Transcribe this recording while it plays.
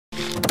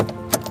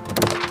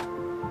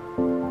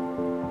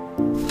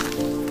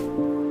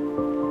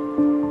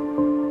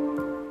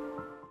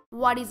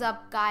What is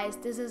up guys,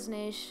 this is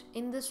Nish.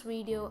 In this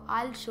video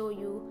I'll show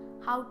you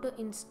how to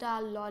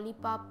install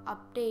Lollipop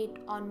update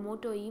on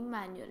Moto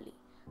manually.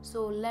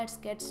 So let's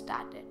get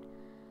started.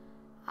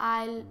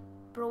 I'll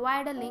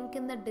provide a link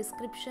in the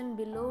description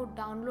below.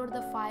 Download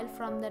the file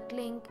from that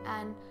link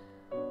and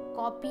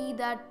copy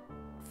that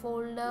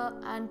folder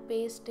and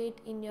paste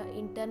it in your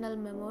internal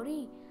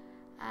memory,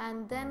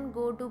 and then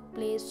go to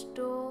Play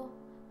Store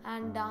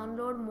and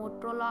download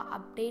Motorola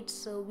update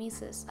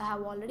services. I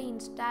have already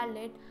installed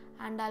it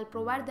and I'll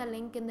provide the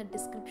link in the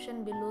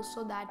description below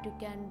so that you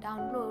can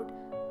download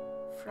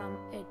from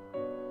it.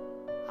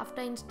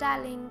 After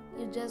installing,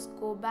 you just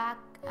go back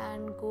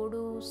and go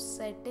to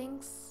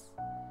settings,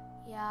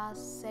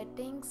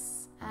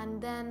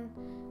 and then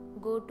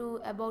go to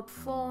about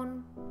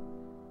phone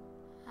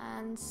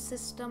and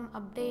system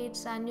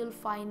updates, and you'll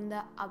find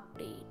the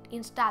update.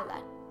 Install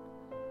that.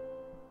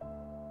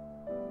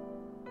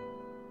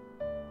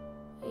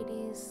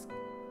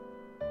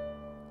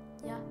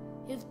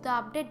 If the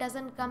update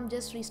doesn't come,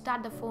 just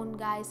restart the phone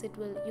guys.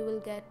 You will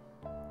get.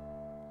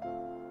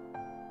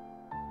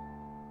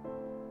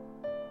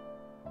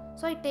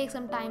 So it takes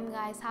some time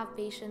guys. Have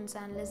patience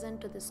and listen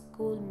to this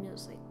cool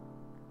music.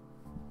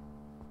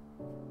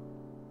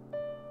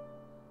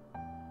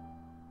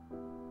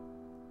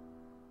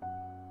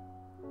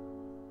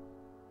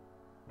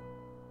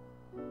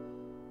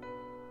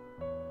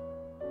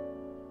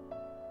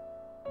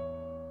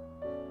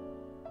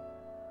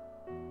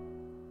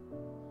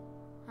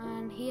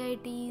 Here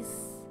it is.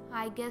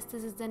 I guess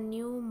this is the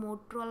new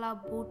Motorola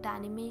boot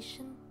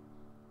animation.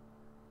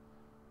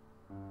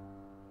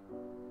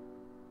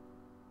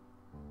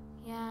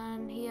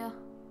 And here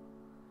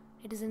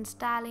it is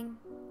installing.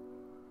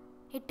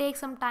 It takes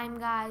some time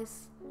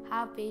guys.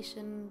 Have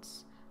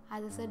patience.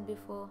 As I said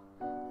before,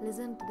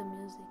 listen to the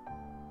music.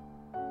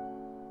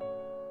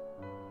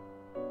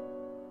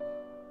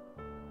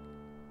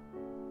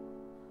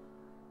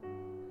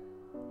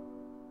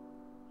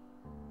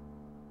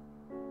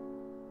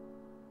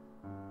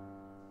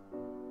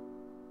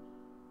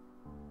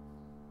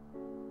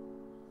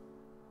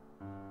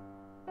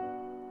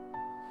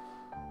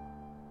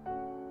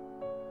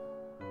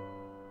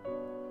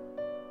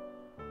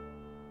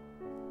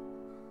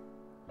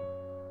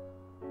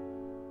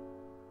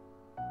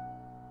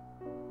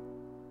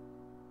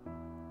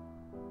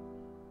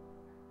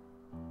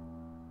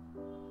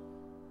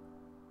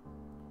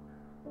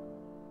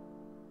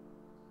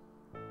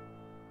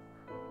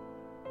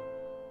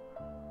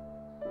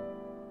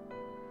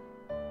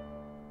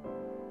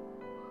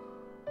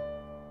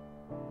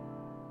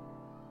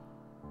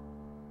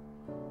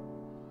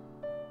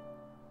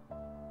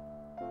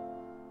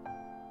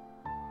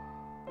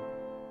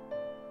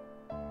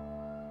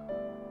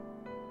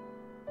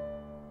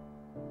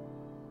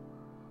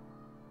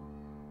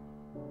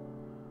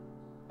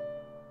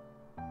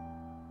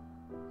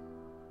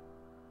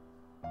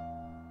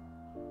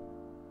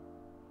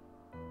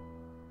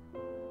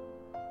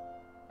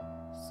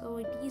 So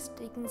it is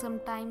taking some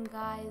time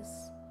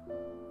guys.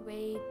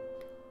 Wait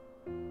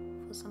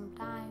for some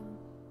time.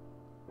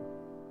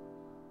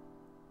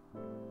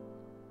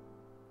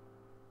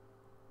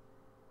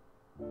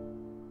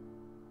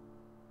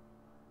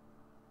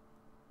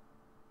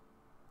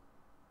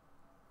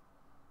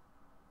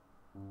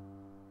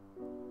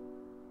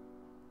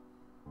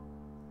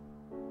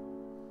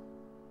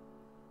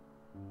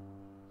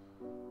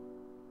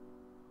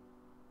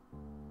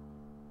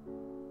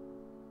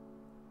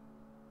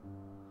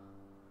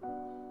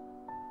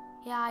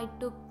 Yeah, it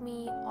took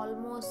me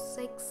almost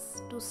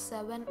 6 to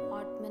 7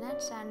 odd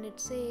minutes, and it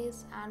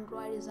says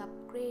Android is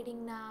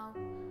upgrading now,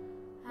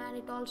 and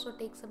it also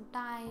takes some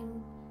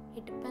time.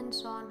 It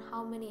depends on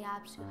how many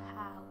apps you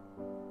have.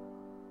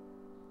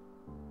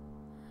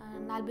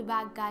 And I'll be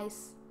back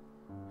guys,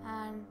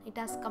 and it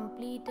has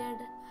completed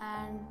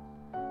and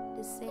it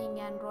is saying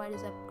Android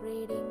is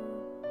upgrading,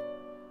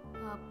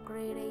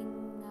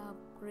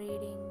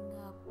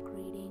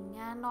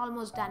 and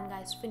almost done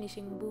guys,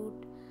 finishing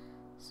boot.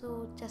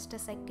 So just a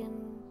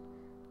second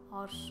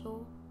or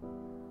so,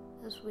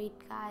 just wait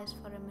guys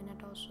for a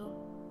minute or so.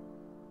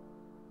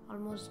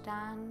 Almost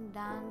done.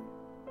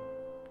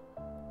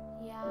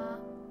 Yeah,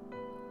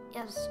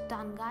 yes,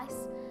 done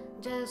guys.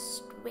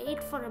 Just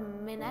wait for a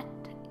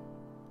minute,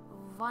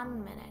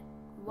 1 minute,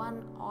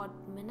 1 odd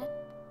minute.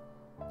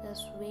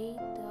 Just wait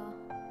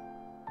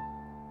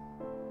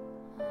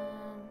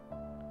and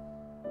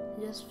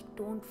just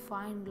don't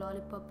find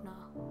Lollipop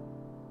now.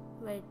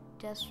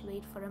 Just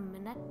wait for a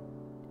minute.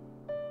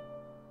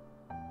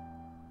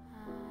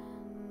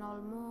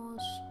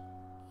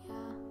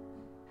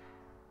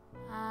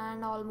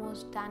 And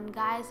almost done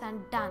guys,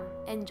 and done.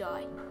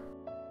 Enjoy.